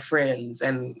with my friends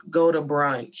and go to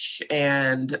brunch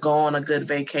and go on a good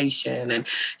vacation. And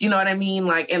you know what I mean?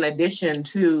 Like, in addition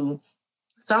to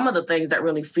some of the things that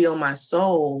really fill my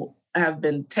soul have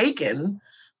been taken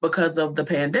because of the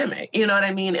pandemic. You know what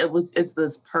I mean? It's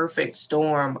this perfect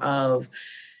storm of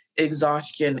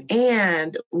exhaustion.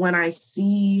 And when I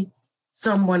see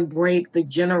someone break the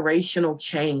generational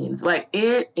chains, like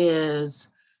it is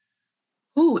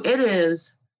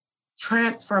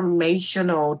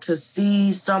transformational to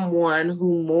see someone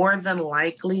who more than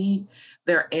likely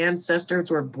their ancestors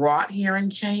were brought here in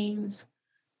chains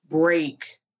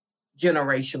break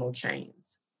generational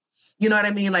chains. You know what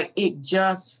I mean? Like, it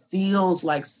just feels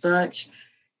like such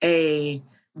a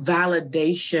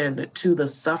validation to the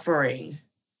suffering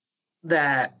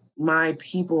that my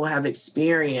people have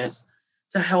experienced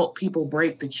to help people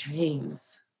break the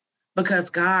chains.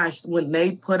 Because gosh, when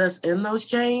they put us in those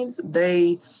chains,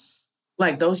 those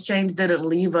chains didn't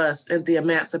leave us at the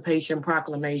Emancipation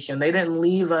Proclamation. They didn't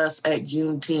leave us at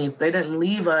Juneteenth. They didn't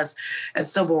leave us at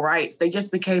civil rights. They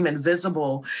just became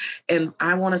invisible. And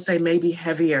I want to say maybe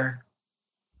heavier.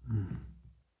 Mm.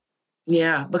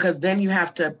 Yeah, because then you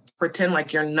have to pretend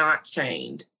like you're not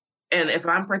chained. And if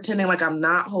I'm pretending like I'm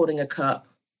not holding a cup,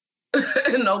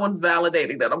 and no one's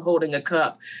validating that I'm holding a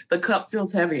cup, the cup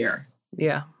feels heavier.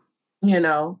 Yeah.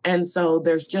 And so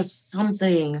there's just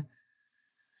something,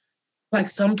 like,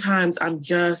 sometimes I'm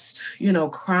just,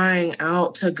 crying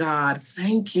out to God,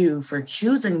 thank you for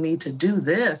choosing me to do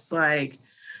this. Like,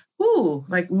 ooh,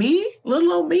 like me,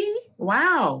 little old me.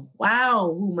 Wow,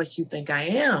 who must you think I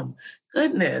am?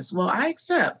 Goodness, well, I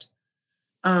accept.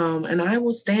 And I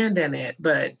will stand in it,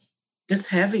 but it's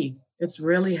heavy. It's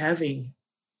really heavy.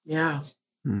 Yeah.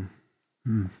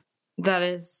 Mm-hmm. That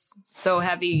is so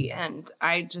heavy. And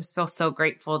I just feel so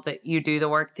grateful that you do the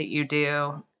work that you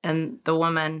do. And the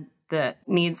woman that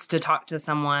needs to talk to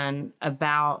someone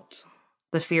about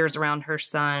the fears around her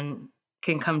son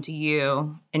can come to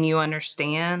you, and you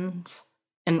understand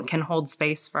and can hold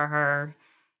space for her.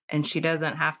 And she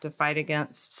doesn't have to fight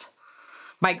against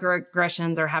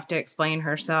microaggressions or have to explain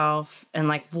herself. And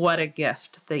like, what a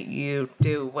gift that you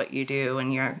do what you do,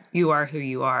 and you are who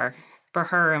you are for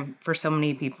her and for so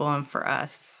many people and for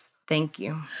us. Thank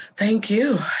you. Thank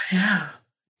you. Yeah.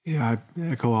 Yeah, I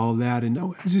echo all of that. And I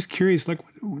was just curious, like,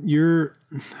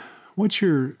 what's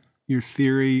your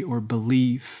theory or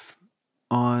belief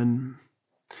on,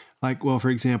 like, well, for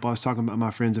example, I was talking about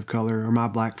my friends of color or my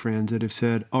Black friends that have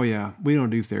said, oh yeah, we don't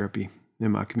do therapy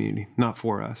in my community, not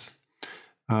for us.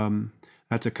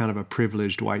 That's a kind of a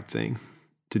privileged white thing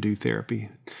to do therapy.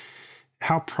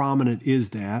 How prominent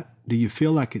is that? Do you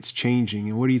feel like it's changing?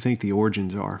 And what do you think the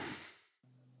origins are?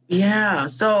 Yeah,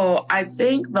 so I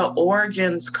think the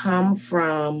origins come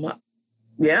from,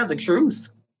 the truth.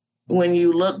 When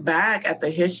you look back at the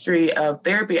history of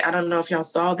therapy, I don't know if y'all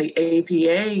saw the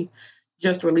APA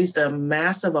just released a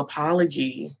massive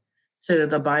apology to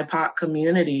the BIPOC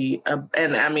community.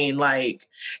 And I mean, like,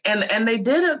 and they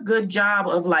did a good job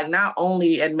of, like, not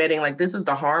only admitting, like, this is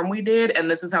the harm we did, and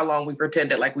this is how long we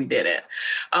pretended like we did it.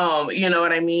 You know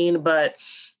what I mean? But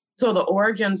so the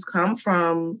origins come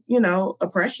from,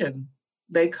 oppression.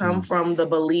 They come from the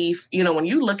belief, when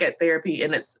you look at therapy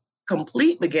in its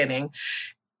complete beginning,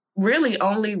 really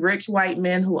only rich white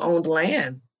men who owned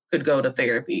land could go to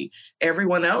therapy.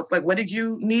 Everyone else, like, what did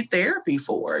you need therapy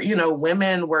for?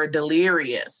 Women were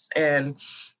delirious, and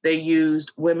they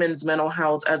used women's mental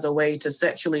health as a way to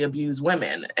sexually abuse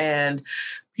women. And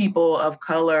people of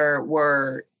color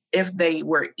were, if they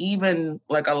were even,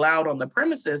 like, allowed on the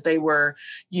premises, they were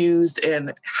used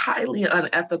in highly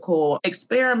unethical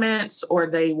experiments, or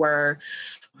they were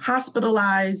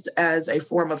hospitalized as a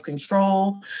form of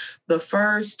control. The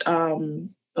first,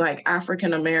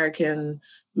 African-American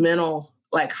mental,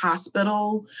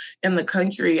 hospital in the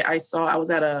country, I was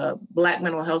at a Black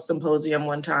mental health symposium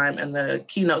one time, and the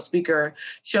keynote speaker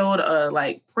showed a,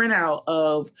 printout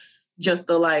of just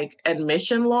the,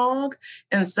 admission log,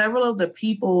 and several of the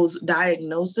people's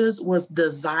diagnosis was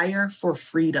desire for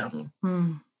freedom.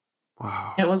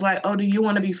 Wow. It was like, oh, do you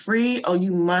want to be free? Oh,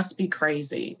 you must be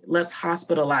crazy. Let's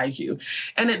hospitalize you.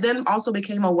 And it then also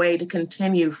became a way to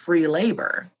continue free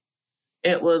labor.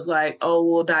 It was like, oh,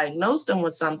 we'll diagnose them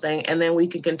with something, and then we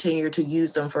can continue to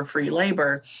use them for free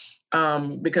labor,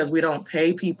 because we don't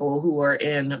pay people who are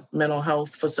in mental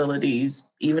health facilities,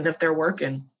 even if they're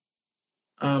working.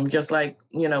 Just like,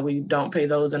 we don't pay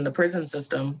those in the prison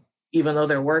system. even though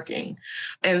they're working.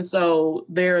 And so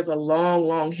there's a long,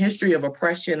 long history of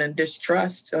oppression and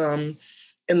distrust in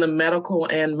the medical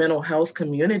and mental health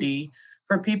community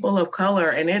for people of color.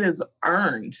 And it is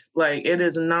earned. Like, it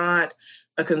is not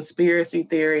a conspiracy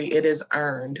theory. It is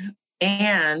earned.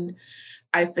 And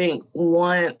I think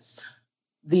once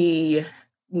the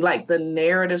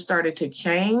narrative started to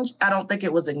change, I don't think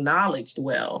it was acknowledged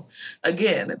well.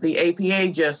 Again, the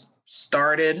APA just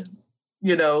started,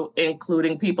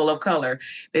 including people of color.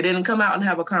 They didn't come out and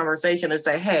have a conversation and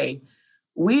say, hey,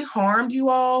 we harmed you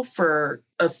all for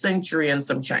a century and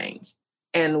some change,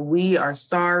 and we are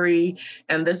sorry,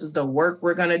 and this is the work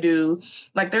we're going to do.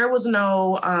 Like, there was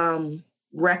no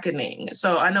reckoning.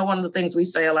 So I know one of the things we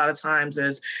say a lot of times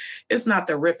is it's not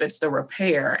the rip, it's the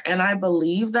repair. And I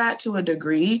believe that to a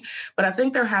degree, but I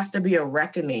think there has to be a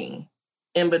reckoning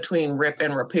in between rip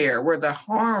and repair, where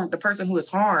the person who is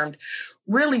harmed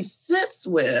really sits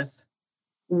with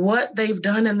what they've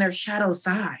done in their shadow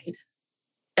side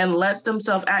and lets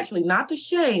themselves actually, not the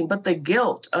shame, but the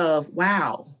guilt of,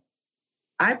 wow,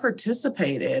 I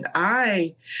participated.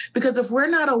 Because if we're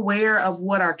not aware of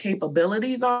what our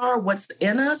capabilities are, what's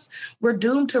in us, we're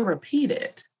doomed to repeat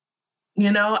it.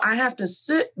 I have to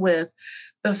sit with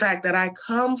the fact that I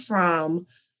come from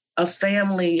a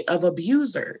family of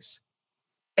abusers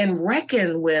and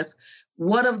reckon with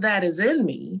what of that is in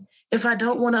me if I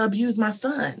don't want to abuse my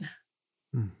son.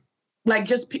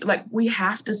 We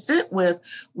have to sit with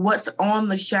what's on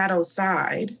the shadow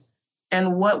side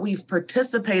and what we've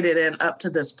participated in up to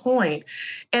this point,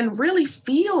 and really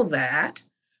feel that,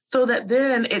 so that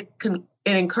then it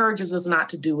encourages us not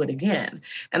to do it again.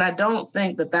 And I don't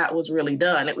think that was really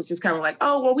done. It was just kind of like,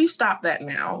 oh, well, we've stopped that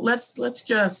now. Let's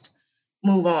just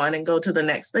move on and go to the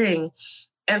next thing.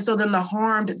 And so then the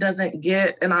harmed doesn't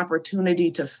get an opportunity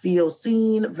to feel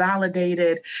seen,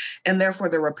 validated, and therefore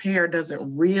the repair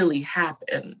doesn't really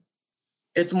happen.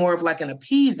 It's more of like an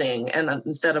appeasing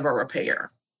instead of a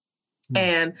repair.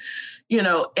 And,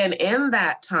 and in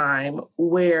that time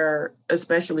where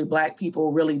especially Black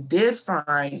people really did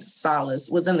find solace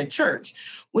was in the church,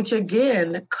 which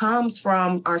again comes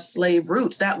from our slave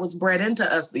roots. That was bred into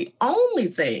us. The only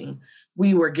thing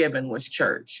we were given was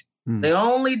church. The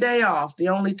only day off, the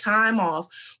only time off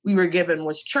we were given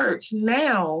was church.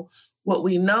 Now, what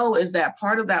we know is that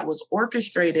part of that was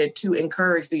orchestrated to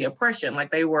encourage the oppression.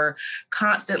 Like, they were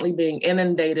constantly being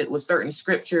inundated with certain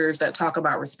scriptures that talk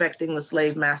about respecting the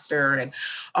slave master and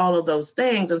all of those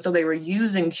things. And so they were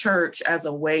using church as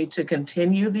a way to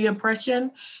continue the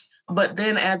oppression. But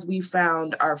then as we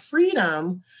found our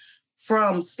freedom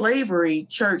from slavery,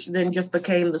 church then just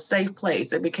became the safe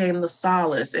place. It became the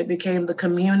solace. It became the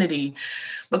community.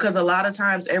 Because a lot of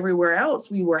times everywhere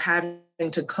else we were having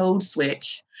to code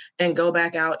switch and go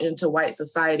back out into white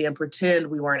society and pretend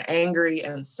we weren't angry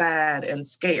and sad and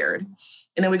scared.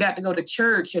 And then we got to go to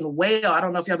church and wail. I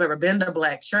don't know if y'all have ever been to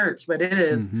Black church, but it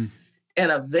is an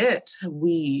event.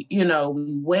 We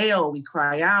wail, we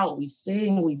cry out, we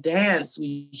sing, we dance,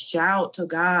 we shout to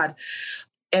God.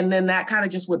 And then that kind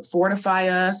of just would fortify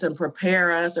us and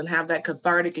prepare us and have that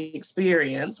cathartic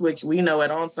experience, which we know at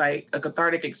On-Site, a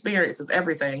cathartic experience is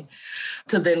everything,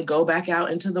 to then go back out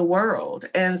into the world.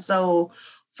 And so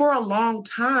for a long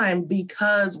time,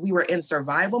 because we were in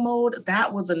survival mode,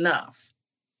 that was enough.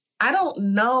 I don't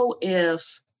know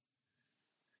if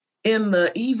in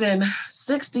the even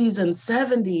 60s and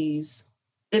 70s,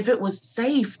 if it was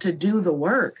safe to do the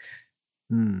work.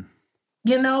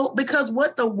 Because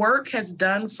what the work has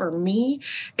done for me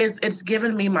is it's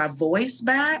given me my voice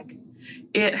back.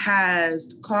 It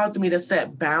has caused me to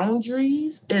set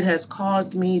boundaries. It has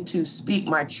caused me to speak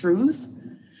my truth.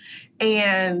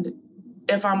 And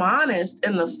if I'm honest,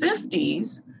 in the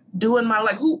 50s, doing my,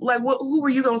 who were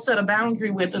you going to set a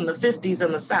boundary with in the 50s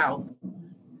in the South?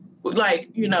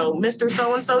 Mr.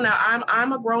 So-and-so, now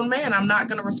I'm a grown man. I'm not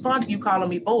going to respond to you calling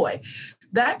me boy.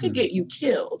 That could get you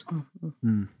killed.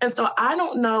 And so I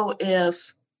don't know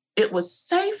if it was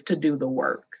safe to do the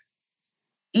work,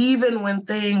 even when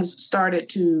things started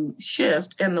to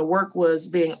shift and the work was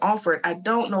being offered. I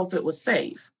don't know if it was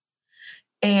safe.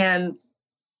 And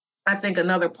I think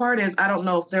another part is, I don't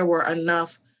know if there were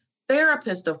enough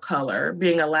therapists of color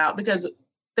being allowed, because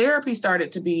therapy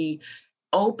started to be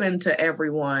open to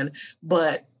everyone,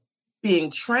 but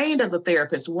being trained as a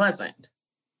therapist wasn't.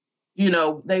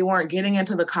 They weren't getting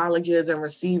into the colleges and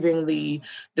receiving the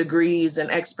degrees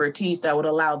and expertise that would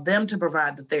allow them to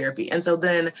provide the therapy. And so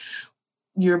then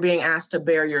you're being asked to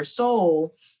bare your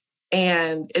soul,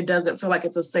 and it doesn't feel like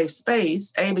it's a safe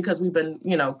space, A, because we've been,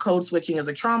 code switching as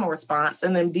a trauma response,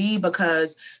 and then B,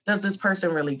 because does this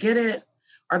person really get it?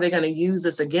 Are they going to use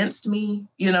this against me?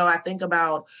 You know, I think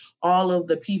about all of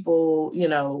the people, you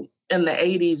know, in the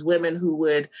 80s, women who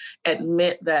would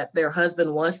admit that their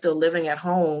husband was still living at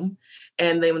home,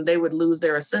 and then they would lose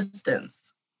their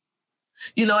assistance.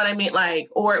 You know what I mean? Like,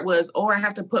 or I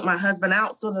have to put my husband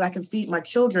out so that I can feed my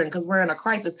children because we're in a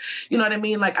crisis. You know what I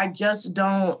mean? Like, I just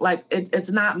don't, like, it's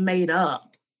not made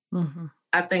up. Mm-hmm.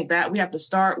 I think that we have to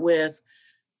start with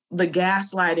the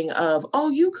gaslighting of, oh,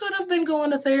 you could have been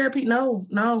going to therapy.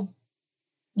 No,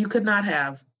 you could not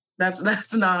have.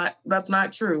 That's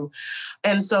not true.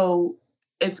 And so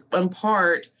it's in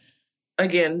part,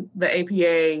 again, the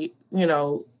APA, you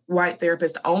know, white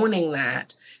therapist owning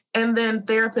that. And then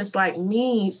therapists like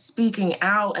me speaking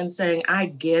out and saying, I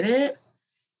get it.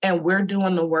 And we're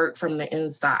doing the work from the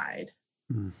inside.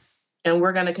 Mm. And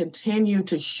we're going to continue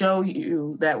to show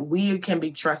you that we can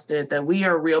be trusted, that we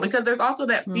are real, because there's also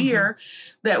that fear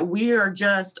that we are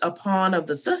just a pawn of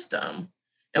the system.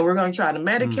 And we're going to try to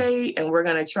medicate and we're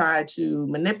going to try to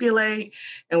manipulate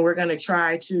and we're going to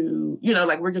try to, you know,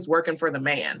 like we're just working for the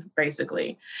man,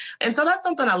 basically. And so that's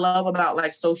something I love about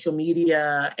like social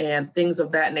media and things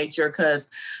of that nature, because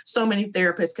so many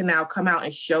therapists can now come out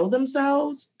and show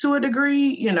themselves to a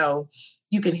degree. You know,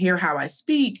 you can hear how I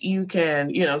speak. You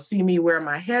can, you know, see me wear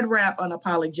my head wrap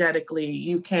unapologetically.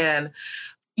 You can,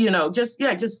 you know, just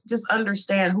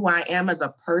understand who I am as a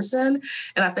person.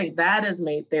 And I think that has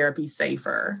made therapy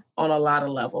safer on a lot of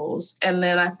levels. And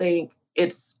then I think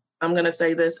I'm going to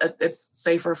say this, it's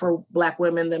safer for Black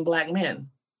women than Black men.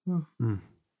 Mm-hmm.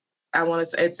 I want to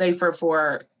say it's safer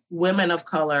for women of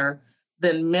color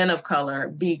than men of color,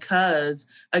 because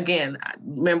again,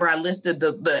 remember I listed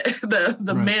the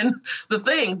right. men, the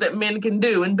things that men can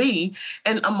do and be,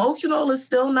 and emotional is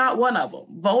still not one of them.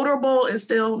 Vulnerable is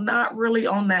still not really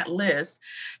on that list.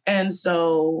 And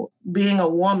so being a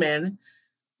woman,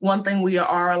 one thing we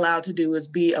are allowed to do is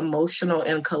be emotional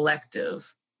and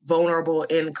collective, vulnerable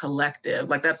and collective.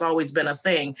 Like that's always been a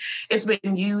thing. It's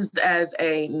been used as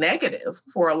a negative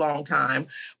for a long time,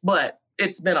 but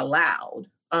it's been allowed.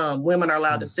 Women are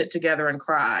allowed to sit together and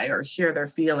cry or share their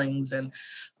feelings. And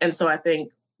so I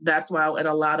think that's why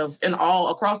all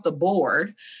across the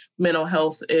board, mental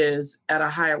health is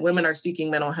women are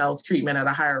seeking mental health treatment at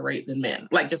a higher rate than men,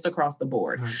 like just across the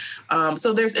board. Right.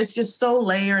 So it's just so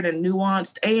layered and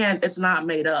nuanced, and it's not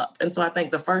made up. And so I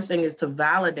think the first thing is to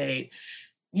validate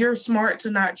you're smart to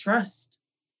not trust.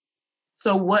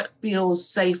 So what feels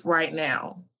safe right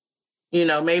now? You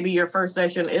know, maybe your first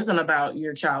session isn't about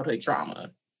your childhood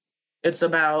trauma. It's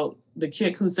about the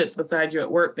chick who sits beside you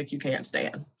at work that you can't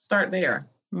stand. Start there.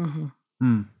 Mm-hmm.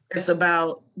 Mm. It's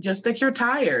about just that you're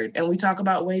tired, and we talk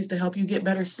about ways to help you get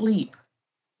better sleep.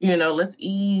 You know, let's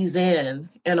ease in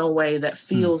a way that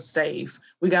feels safe.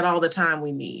 We got all the time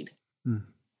we need. Mm.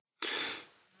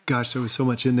 Gosh, there was so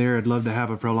much in there. I'd love to have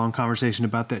a prolonged conversation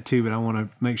about that too, but I want to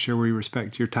make sure we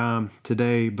respect your time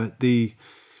today. But the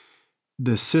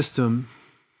system,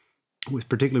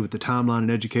 particularly with the timeline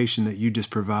and education that you just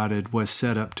provided, was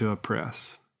set up to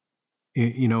oppress,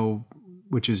 you know,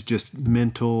 which is just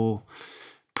mental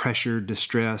pressure,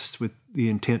 distress with the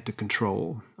intent to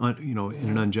control, you know, in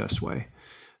an unjust way.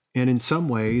 And in some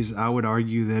ways, I would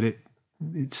argue that it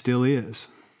still is.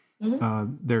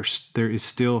 Mm-hmm. There is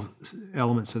still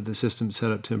elements of the system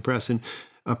set up to oppress.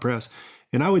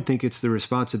 And I would think it's the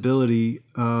responsibility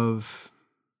of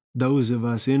those of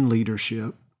us in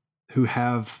leadership who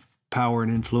have power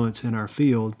and influence in our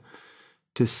field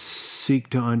to seek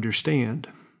to understand,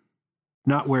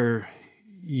 not where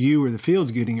you or the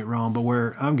field's getting it wrong, but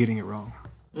where I'm getting it wrong.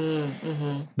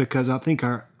 Mm-hmm. Because I think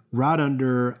right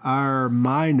under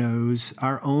my nose,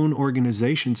 our own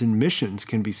organizations and missions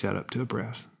can be set up to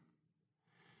oppress.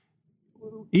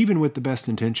 Even with the best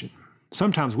intention,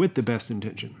 sometimes with the best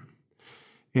intention.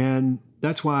 And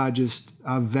that's why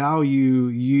I value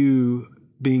you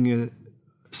being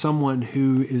someone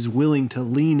who is willing to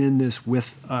lean in this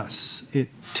with us. It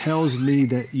tells me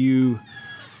that you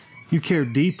care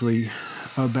deeply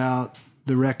about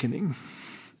the reckoning.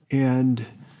 And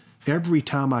every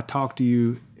time I talk to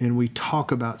you and we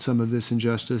talk about some of this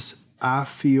injustice, I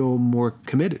feel more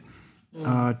committed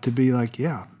to be like,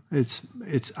 yeah,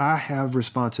 I have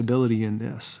responsibility in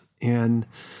this. And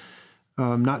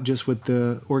not just with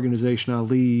the organization I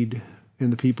lead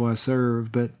and the people I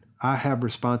serve, but I have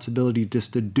responsibility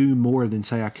just to do more than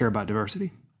say I care about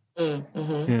diversity.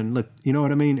 Mm-hmm. And you know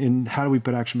what I mean? And how do we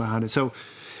put action behind it? So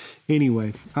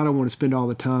anyway, I don't want to spend all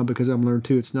the time, because I've learned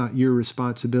too, it's not your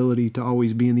responsibility to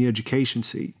always be in the education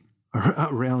seat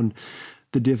around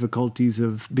the difficulties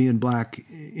of being Black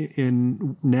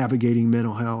in navigating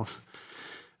mental health.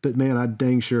 But man, I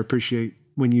dang sure appreciate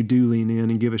when you do lean in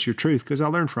and give us your truth, because I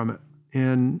learn from it.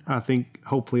 And I think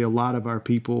hopefully a lot of our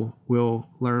people will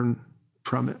learn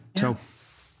from it. Yeah. So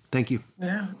thank you.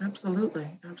 Yeah,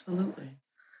 absolutely. Absolutely.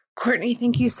 Courtney,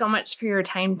 thank you so much for your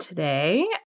time today.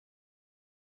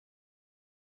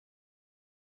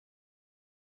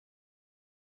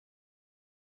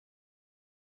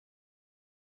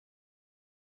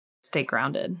 Stay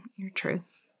grounded, your truth.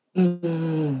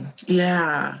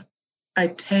 Yeah. I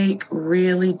take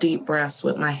really deep breaths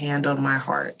with my hand on my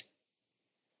heart.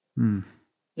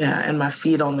 Yeah, and my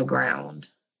feet on the ground.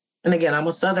 And again, I'm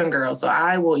a Southern girl, so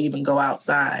I will even go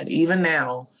outside, even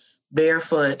now,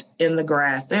 barefoot in the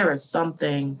grass. There is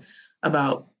something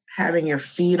about having your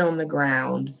feet on the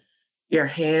ground, your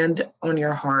hand on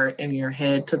your heart, and your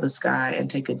head to the sky, and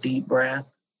take a deep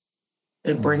breath.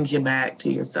 It brings you back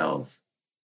to yourself.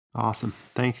 Awesome.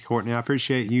 Thanks, Courtney. I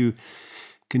appreciate you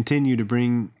continue to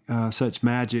bring such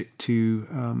magic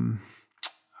to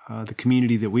the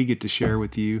community that we get to share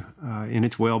with you. And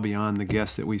it's well beyond the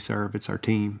guests that we serve. It's our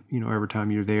team. Every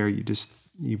time you're there, you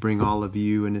bring all of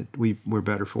you, and we're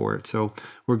better for it. So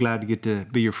we're glad to get to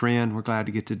be your friend. We're glad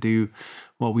to get to do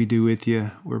what we do with you.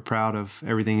 We're proud of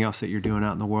everything else that you're doing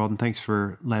out in the world. And thanks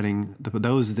for letting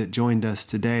those that joined us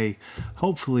today,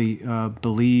 hopefully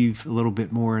believe a little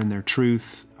bit more in their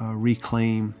truth,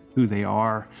 reclaim who they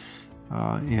are,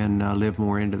 and live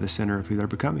more into the center of who they're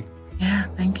becoming. Yeah,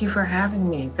 thank you for having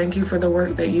me. Thank you for the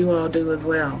work that you all do as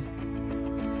well.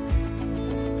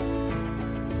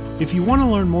 If you want to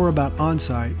learn more about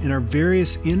Onsite and our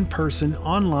various in-person,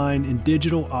 online, and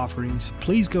digital offerings,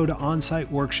 please go to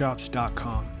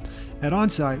onsiteworkshops.com. At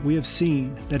Onsite, we have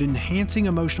seen that enhancing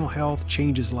emotional health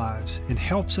changes lives and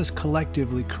helps us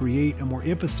collectively create a more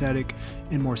empathetic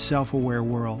and more self-aware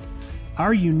world.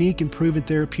 Our unique and proven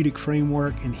therapeutic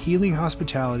framework and healing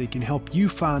hospitality can help you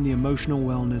find the emotional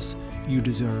wellness you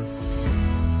deserve.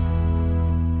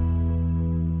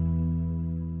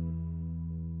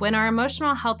 When our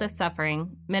emotional health is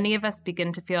suffering, many of us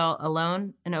begin to feel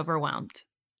alone and overwhelmed.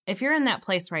 If you're in that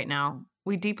place right now,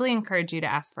 we deeply encourage you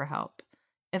to ask for help.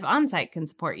 If Onsite can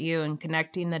support you in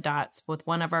connecting the dots with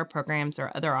one of our programs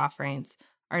or other offerings,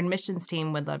 our admissions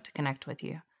team would love to connect with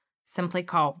you. Simply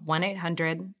call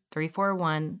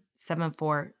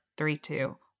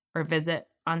 1-800-341-7432 or visit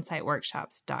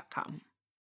onsiteworkshops.com.